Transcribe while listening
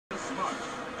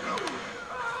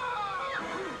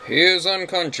He is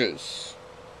unconscious.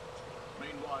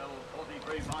 Meanwhile,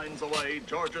 43 miles away,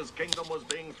 George's kingdom was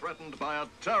being threatened by a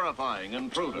terrifying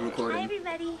intruder. Hi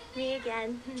everybody, me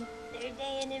again. Third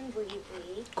day in Boogie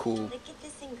Boogie. Cool. Look at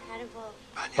this incredible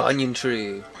Banyan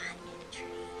tree. banyan tree.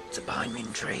 It's a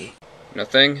banyan tree.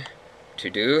 Nothing to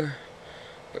do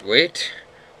but wait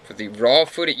for the raw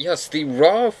footage. Yes, the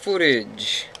raw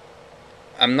footage.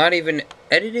 I'm not even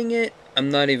editing it. I'm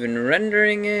not even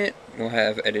rendering it. We'll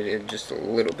have edited just a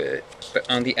little bit. But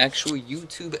on the actual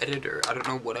YouTube editor, I don't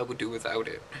know what I would do without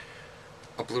it.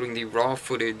 Uploading the raw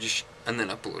footage and then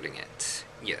uploading it.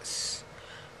 Yes.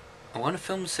 I want to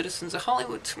film Citizens of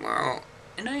Hollywood tomorrow.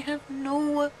 And I have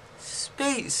no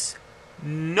space.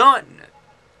 None.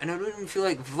 And I don't even feel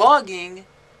like vlogging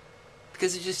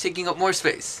because it's just taking up more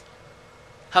space.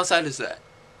 How sad is that?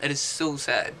 That is so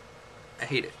sad. I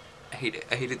hate it. I hate it.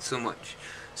 I hate it so much.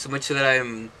 So much that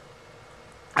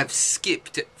I've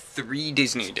skipped 3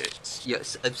 Disney days.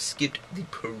 Yes, I've skipped the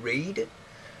parade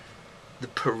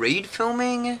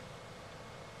filming,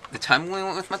 the time we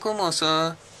went with Michael and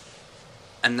Melissa,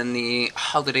 and then the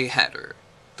holiday header.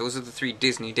 Those are the 3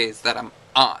 Disney days that I'm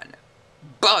on.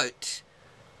 But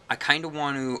I kind of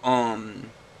want to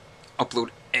upload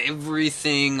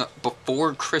everything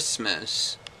before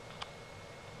Christmas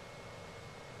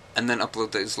and then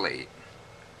upload those late.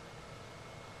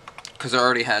 Because there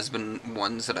already has been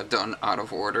ones that I've done out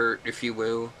of order, if you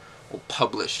will, or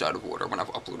published out of order when I've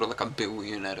uploaded like 1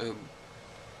 billion at a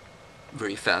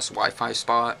very fast Wi-Fi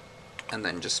spot, and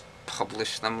then just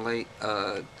publish them late,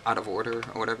 out of order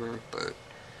or whatever. But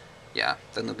yeah,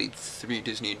 then there'll be 3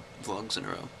 Disney vlogs in a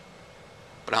row.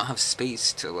 But I don't have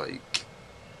space to like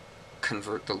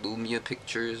convert the Lumia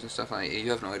pictures and stuff like that. You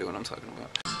have no idea what I'm talking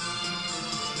about.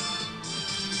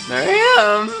 There I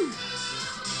am!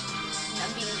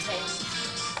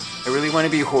 I really want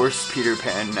to be Horse Peter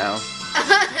Pan now.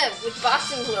 With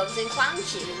boxing gloves and clown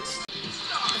shoes.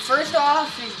 The first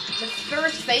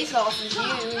face-off is you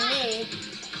and me.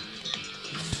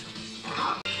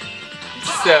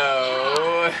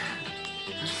 So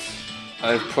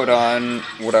I've put on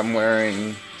what I'm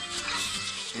wearing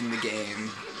in the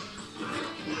game.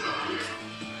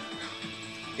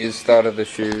 Is thought of the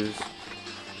shoes.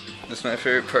 That's my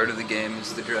favorite part of the game,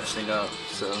 is the dressing up,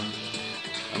 so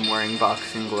I'm wearing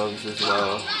boxing gloves as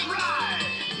well.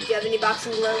 Do you have any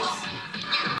boxing gloves?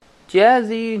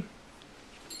 Jazzy!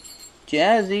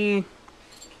 Jazzy!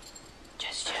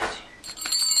 Just Jazzy.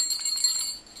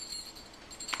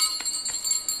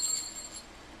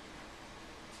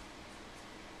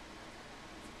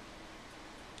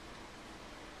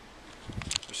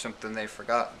 There's something they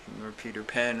forgot. Their Peter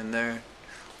Pan in there.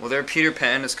 Well, their Peter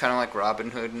Pan is kind of like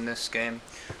Robin Hood in this game,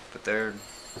 but their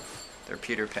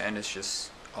Peter Pan is just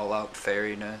all-out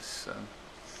fairiness, so.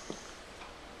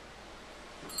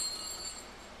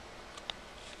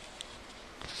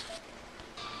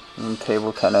 And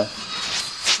table tennis.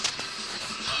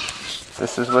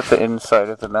 This is what the inside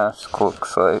of the mask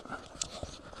looks like.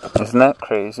 Isn't that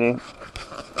crazy?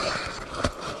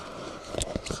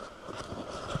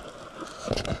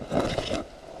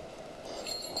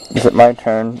 Is it my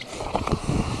turn?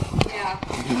 Yeah.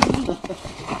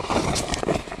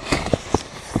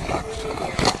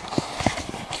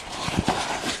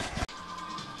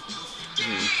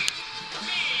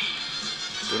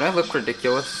 Don't I look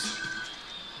ridiculous?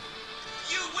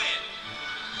 You win!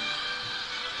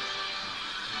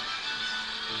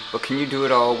 But can you do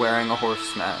it all wearing a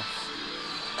horse mask?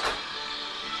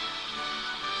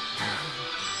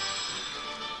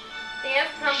 They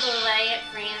have creme brulee at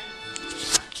France.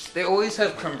 They always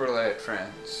have creme brulee at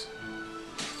France.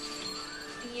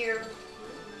 Here.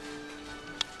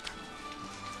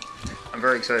 I'm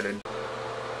very excited.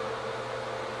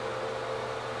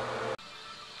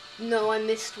 No, I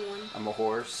missed one. I'm a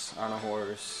horse on a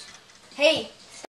horse. Hey,